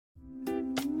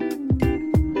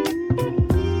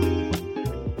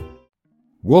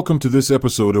Welcome to this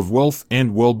episode of Wealth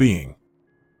and Well-Being.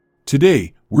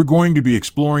 Today, we're going to be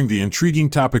exploring the intriguing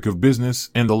topic of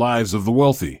business and the lives of the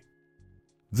wealthy.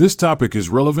 This topic is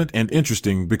relevant and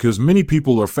interesting because many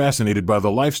people are fascinated by the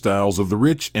lifestyles of the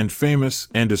rich and famous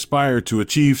and aspire to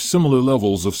achieve similar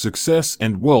levels of success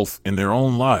and wealth in their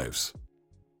own lives.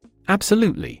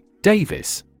 Absolutely,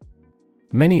 Davis.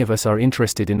 Many of us are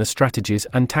interested in the strategies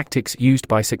and tactics used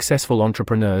by successful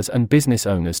entrepreneurs and business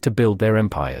owners to build their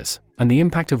empires, and the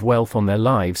impact of wealth on their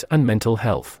lives and mental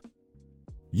health.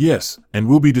 Yes, and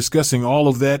we'll be discussing all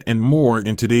of that and more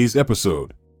in today's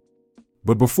episode.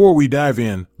 But before we dive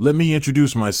in, let me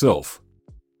introduce myself.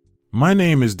 My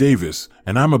name is Davis,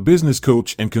 and I'm a business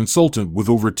coach and consultant with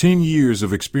over 10 years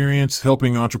of experience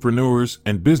helping entrepreneurs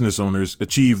and business owners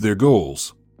achieve their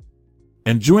goals.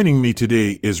 And joining me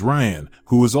today is Ryan,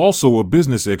 who is also a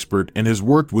business expert and has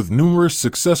worked with numerous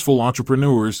successful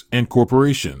entrepreneurs and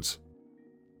corporations.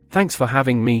 Thanks for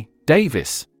having me,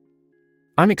 Davis.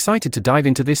 I'm excited to dive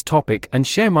into this topic and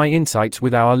share my insights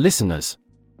with our listeners.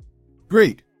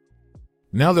 Great!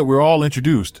 Now that we're all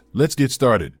introduced, let's get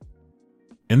started.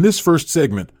 In this first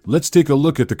segment, let's take a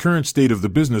look at the current state of the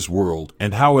business world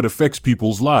and how it affects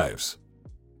people's lives.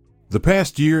 The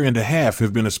past year and a half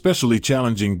have been especially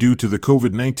challenging due to the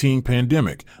COVID-19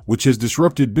 pandemic, which has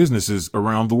disrupted businesses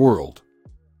around the world.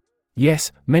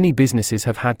 Yes, many businesses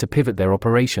have had to pivot their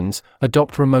operations,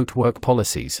 adopt remote work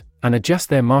policies, and adjust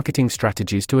their marketing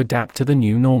strategies to adapt to the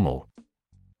new normal.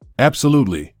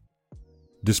 Absolutely.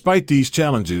 Despite these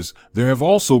challenges, there have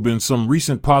also been some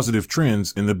recent positive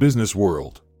trends in the business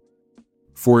world.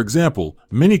 For example,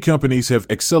 many companies have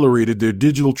accelerated their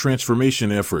digital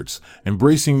transformation efforts,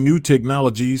 embracing new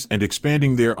technologies and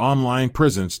expanding their online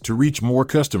presence to reach more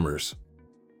customers.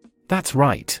 That's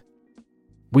right.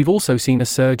 We've also seen a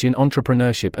surge in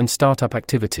entrepreneurship and startup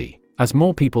activity, as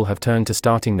more people have turned to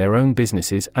starting their own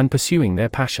businesses and pursuing their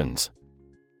passions.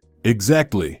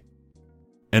 Exactly.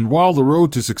 And while the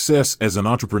road to success as an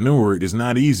entrepreneur is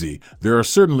not easy, there are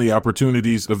certainly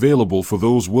opportunities available for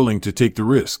those willing to take the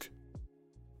risk.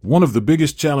 One of the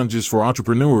biggest challenges for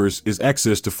entrepreneurs is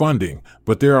access to funding,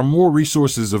 but there are more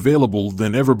resources available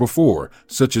than ever before,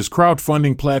 such as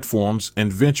crowdfunding platforms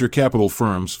and venture capital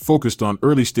firms focused on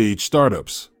early-stage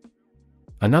startups.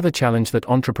 Another challenge that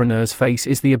entrepreneurs face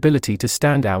is the ability to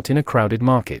stand out in a crowded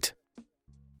market.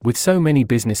 With so many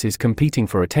businesses competing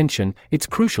for attention, it's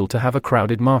crucial to have a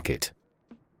crowded market.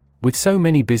 With so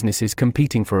many businesses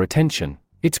competing for attention,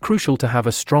 it's crucial to have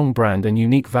a strong brand and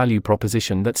unique value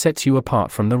proposition that sets you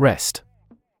apart from the rest.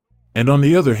 And on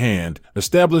the other hand,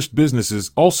 established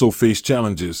businesses also face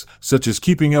challenges, such as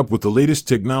keeping up with the latest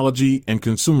technology and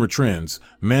consumer trends,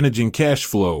 managing cash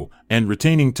flow, and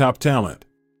retaining top talent.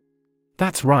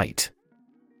 That's right.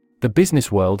 The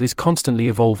business world is constantly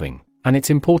evolving, and it's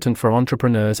important for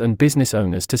entrepreneurs and business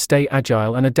owners to stay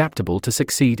agile and adaptable to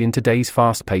succeed in today's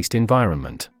fast-paced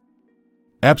environment.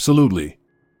 Absolutely.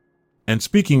 And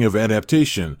speaking of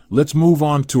adaptation, let's move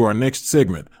on to our next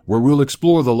segment, where we'll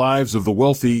explore the lives of the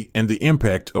wealthy and the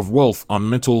impact of wealth on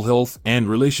mental health and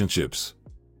relationships.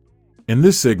 In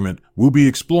this segment, we'll be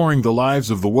exploring the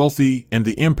lives of the wealthy and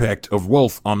the impact of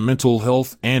wealth on mental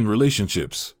health and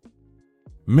relationships.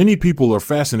 Many people are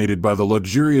fascinated by the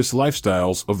luxurious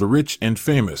lifestyles of the rich and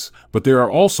famous, but there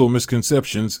are also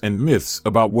misconceptions and myths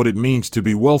about what it means to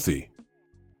be wealthy.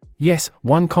 Yes,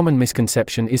 one common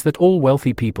misconception is that all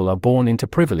wealthy people are born into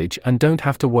privilege and don't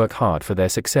have to work hard for their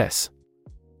success.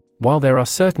 While there are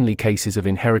certainly cases of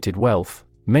inherited wealth,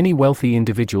 many wealthy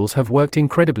individuals have worked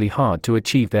incredibly hard to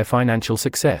achieve their financial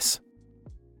success.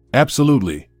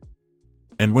 Absolutely.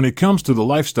 And when it comes to the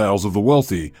lifestyles of the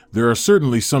wealthy, there are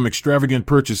certainly some extravagant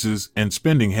purchases and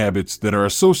spending habits that are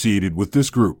associated with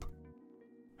this group.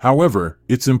 However,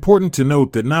 it's important to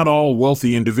note that not all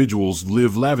wealthy individuals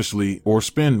live lavishly or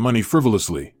spend money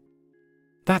frivolously.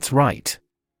 That's right.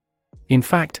 In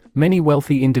fact, many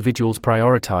wealthy individuals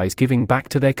prioritize giving back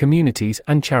to their communities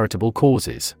and charitable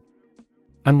causes.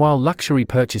 And while luxury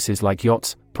purchases like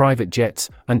yachts, private jets,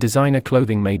 and designer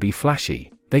clothing may be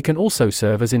flashy, they can also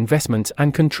serve as investments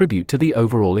and contribute to the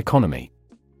overall economy.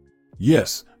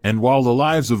 Yes, and while the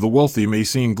lives of the wealthy may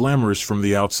seem glamorous from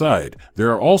the outside,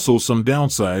 there are also some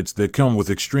downsides that come with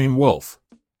extreme wealth.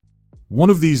 One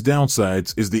of these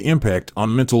downsides is the impact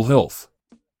on mental health.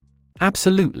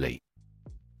 Absolutely.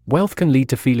 Wealth can lead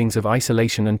to feelings of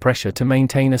isolation and pressure to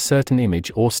maintain a certain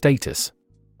image or status.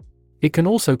 It can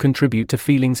also contribute to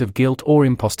feelings of guilt or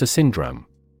imposter syndrome.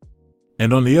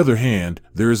 And on the other hand,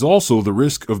 there is also the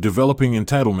risk of developing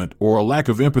entitlement or a lack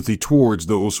of empathy towards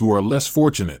those who are less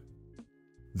fortunate.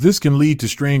 This can lead to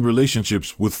strained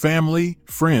relationships with family,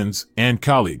 friends, and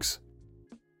colleagues.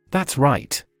 That's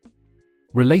right.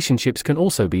 Relationships can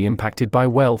also be impacted by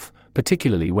wealth,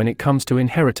 particularly when it comes to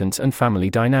inheritance and family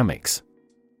dynamics.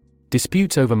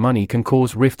 Disputes over money can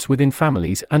cause rifts within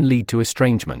families and lead to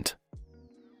estrangement.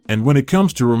 And when it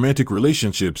comes to romantic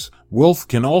relationships, wealth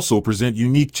can also present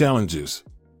unique challenges.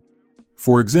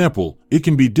 For example, it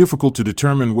can be difficult to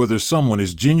determine whether someone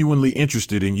is genuinely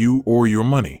interested in you or your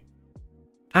money.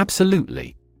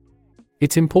 Absolutely.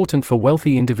 It's important for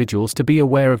wealthy individuals to be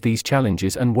aware of these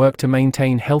challenges and work to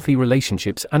maintain healthy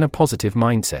relationships and a positive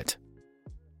mindset.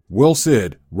 Well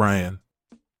said, Ryan.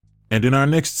 And in our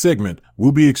next segment,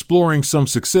 we'll be exploring some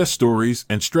success stories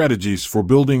and strategies for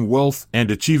building wealth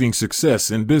and achieving success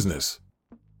in business.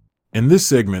 In this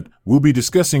segment, we'll be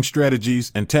discussing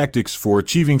strategies and tactics for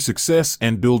achieving success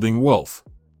and building wealth.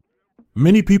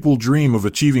 Many people dream of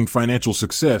achieving financial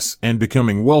success and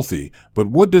becoming wealthy, but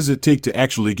what does it take to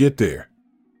actually get there?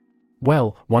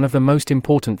 Well, one of the most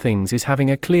important things is having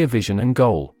a clear vision and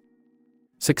goal.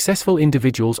 Successful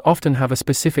individuals often have a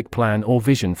specific plan or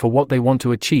vision for what they want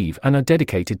to achieve and are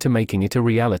dedicated to making it a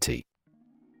reality.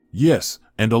 Yes,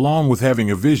 and along with having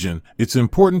a vision, it's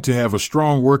important to have a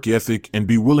strong work ethic and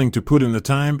be willing to put in the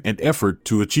time and effort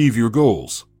to achieve your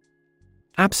goals.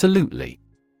 Absolutely.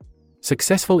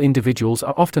 Successful individuals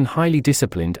are often highly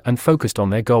disciplined and focused on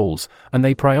their goals, and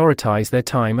they prioritize their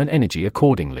time and energy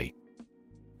accordingly.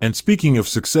 And speaking of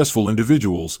successful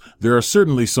individuals, there are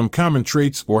certainly some common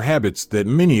traits or habits that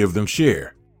many of them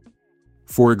share.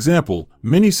 For example,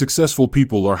 many successful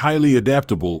people are highly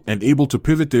adaptable and able to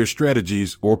pivot their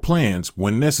strategies or plans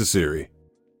when necessary.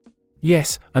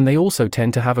 Yes, and they also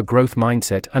tend to have a growth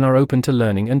mindset and are open to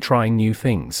learning and trying new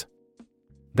things.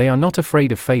 They are not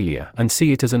afraid of failure and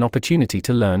see it as an opportunity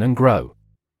to learn and grow.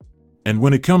 And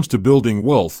when it comes to building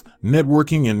wealth,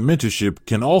 networking and mentorship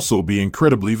can also be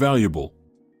incredibly valuable.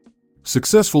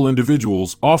 Successful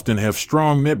individuals often have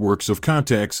strong networks of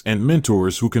contacts and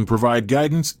mentors who can provide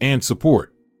guidance and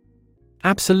support.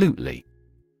 Absolutely.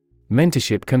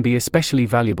 Mentorship can be especially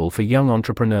valuable for young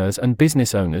entrepreneurs and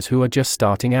business owners who are just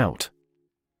starting out.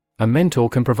 A mentor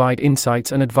can provide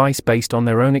insights and advice based on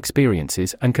their own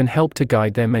experiences and can help to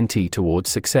guide their mentee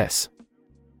towards success.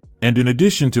 And in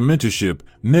addition to mentorship,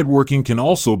 networking can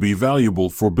also be valuable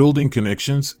for building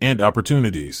connections and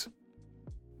opportunities.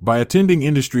 By attending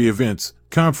industry events,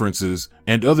 conferences,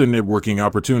 and other networking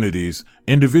opportunities,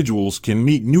 individuals can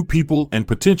meet new people and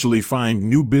potentially find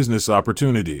new business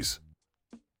opportunities.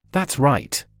 That's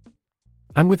right.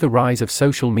 And with the rise of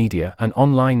social media and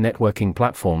online networking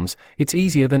platforms, it's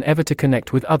easier than ever to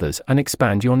connect with others and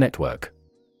expand your network.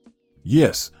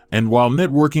 Yes, and while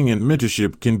networking and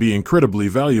mentorship can be incredibly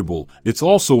valuable, it's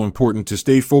also important to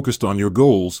stay focused on your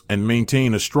goals and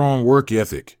maintain a strong work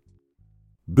ethic.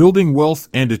 Building wealth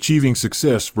and achieving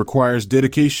success requires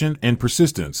dedication and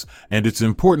persistence, and it's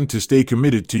important to stay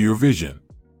committed to your vision.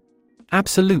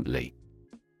 Absolutely.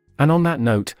 And on that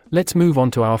note, let's move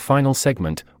on to our final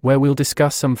segment, where we'll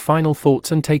discuss some final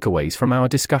thoughts and takeaways from our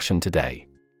discussion today.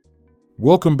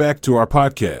 Welcome back to our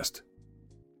podcast.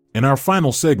 In our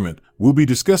final segment, we'll be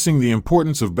discussing the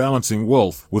importance of balancing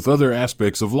wealth with other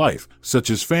aspects of life, such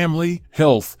as family,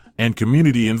 health, and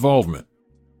community involvement.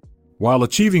 While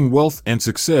achieving wealth and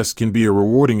success can be a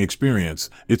rewarding experience,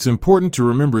 it's important to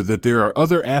remember that there are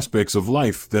other aspects of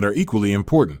life that are equally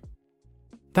important.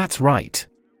 That's right.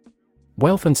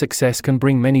 Wealth and success can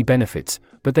bring many benefits,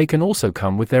 but they can also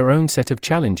come with their own set of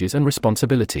challenges and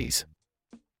responsibilities.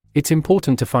 It's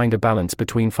important to find a balance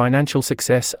between financial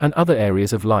success and other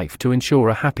areas of life to ensure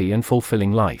a happy and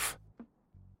fulfilling life.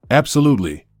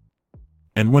 Absolutely.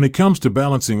 And when it comes to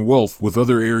balancing wealth with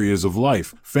other areas of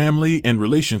life, family and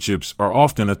relationships are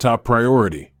often a top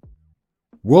priority.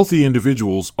 Wealthy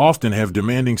individuals often have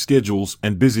demanding schedules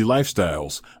and busy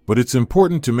lifestyles, but it's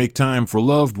important to make time for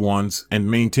loved ones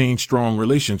and maintain strong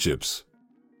relationships.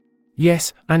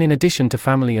 Yes, and in addition to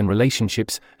family and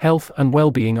relationships, health and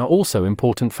well-being are also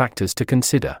important factors to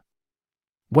consider.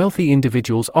 Wealthy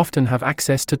individuals often have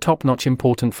access to top-notch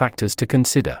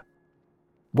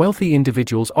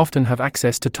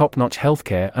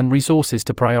healthcare and resources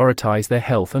to prioritize their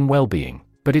health and well-being,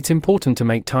 but it's important to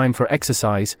make time for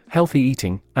exercise, healthy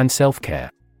eating, and self-care.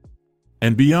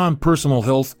 And beyond personal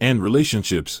health and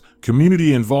relationships,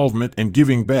 community involvement and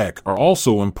giving back are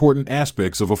also important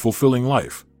aspects of a fulfilling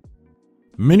life.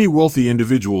 Many wealthy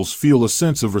individuals feel a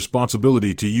sense of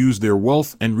responsibility to use their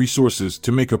wealth and resources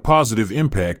to make a positive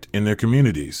impact in their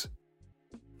communities.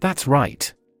 That's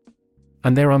right.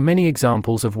 And there are many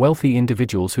examples of wealthy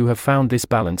individuals who have found this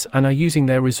balance and are using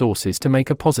their resources to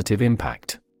make a positive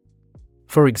impact.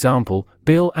 For example,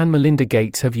 Bill and Melinda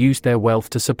Gates have used their wealth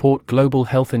to support global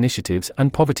health initiatives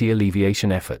and poverty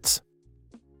alleviation efforts.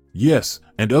 Yes,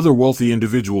 and other wealthy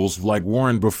individuals like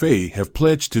Warren Buffett have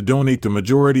pledged to donate the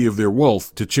majority of their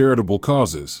wealth to charitable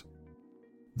causes.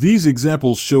 These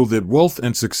examples show that wealth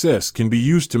and success can be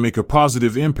used to make a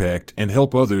positive impact and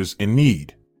help others in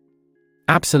need.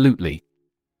 Absolutely.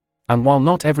 And while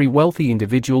not every wealthy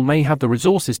individual may have the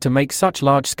resources to make such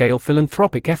large-scale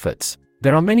philanthropic efforts,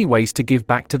 there are many ways to give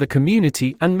back to the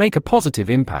community and make a positive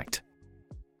impact.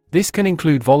 This can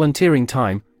include volunteering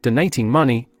time, donating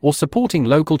money, or supporting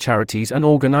local charities and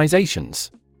organizations.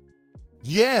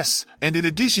 Yes, and in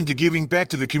addition to giving back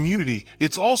to the community,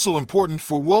 it's also important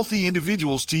for wealthy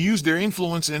individuals to use their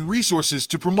influence and resources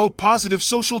to promote positive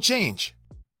social change.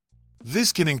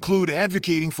 This can include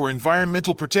advocating for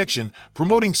environmental protection,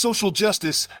 promoting social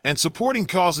justice, and supporting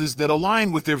causes that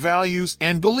align with their values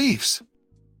and beliefs.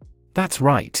 That's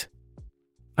right.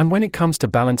 And when it comes to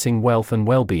balancing wealth and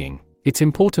well-being, it's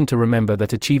important to remember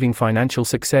that achieving financial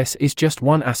success is just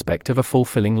one aspect of a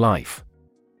fulfilling life.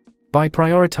 By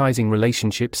prioritizing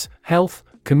relationships, health,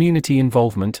 community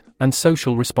involvement, and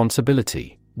social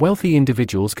responsibility, wealthy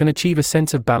individuals can achieve a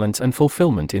sense of balance and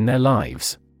fulfillment in their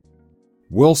lives.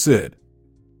 Well said.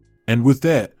 And with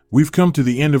that, we've come to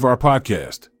the end of our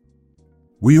podcast.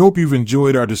 We hope you've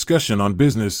enjoyed our discussion on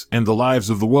business and the lives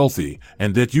of the wealthy,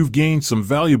 and that you've gained some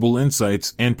valuable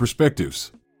insights and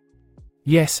perspectives.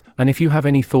 Yes, and if you have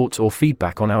any thoughts or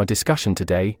feedback on our discussion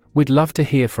today, we'd love to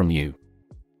hear from you.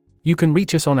 You can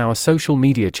reach us on our social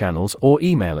media channels or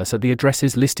email us at the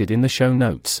addresses listed in the show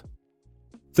notes.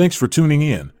 Thanks for tuning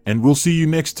in, and we'll see you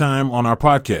next time on our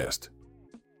podcast.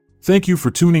 Thank you for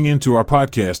tuning in to our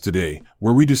podcast today,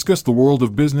 where we discuss the world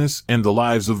of business and the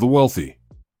lives of the wealthy.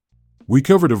 We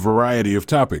covered a variety of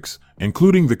topics,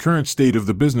 including the current state of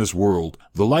the business world,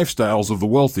 the lifestyles of the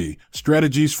wealthy,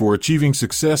 strategies for achieving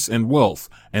success and wealth,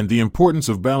 and the importance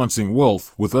of balancing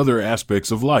wealth with other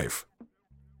aspects of life.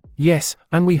 Yes,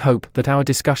 and we hope that our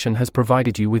discussion has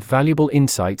provided you with valuable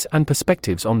insights and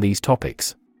perspectives on these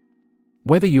topics.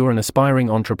 Whether you're an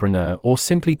aspiring entrepreneur or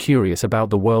simply curious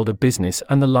about the world of business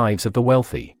and the lives of the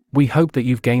wealthy, we hope that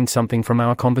you've gained something from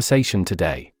our conversation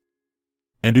today.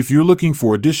 And if you're looking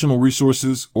for additional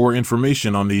resources or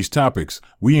information on these topics,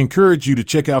 we encourage you to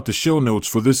check out the show notes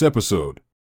for this episode.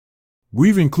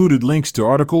 We've included links to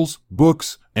articles,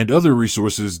 books, and other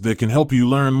resources that can help you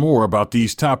learn more about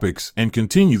these topics and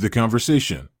continue the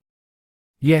conversation.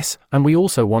 Yes, and we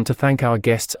also want to thank our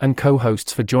guests and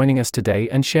co-hosts for joining us today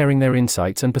and sharing their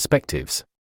insights and perspectives.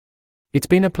 It's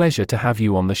been a pleasure to have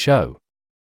you on the show.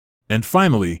 And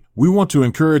finally, we want to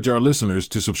encourage our listeners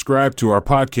to subscribe to our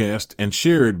podcast and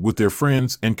share it with their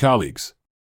friends and colleagues.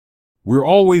 We're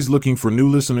always looking for new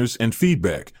listeners and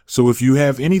feedback, so if you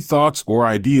have any thoughts or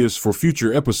ideas for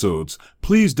future episodes,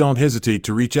 please don't hesitate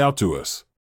to reach out to us.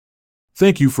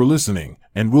 Thank you for listening,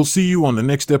 and we'll see you on the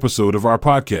next episode of our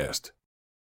podcast.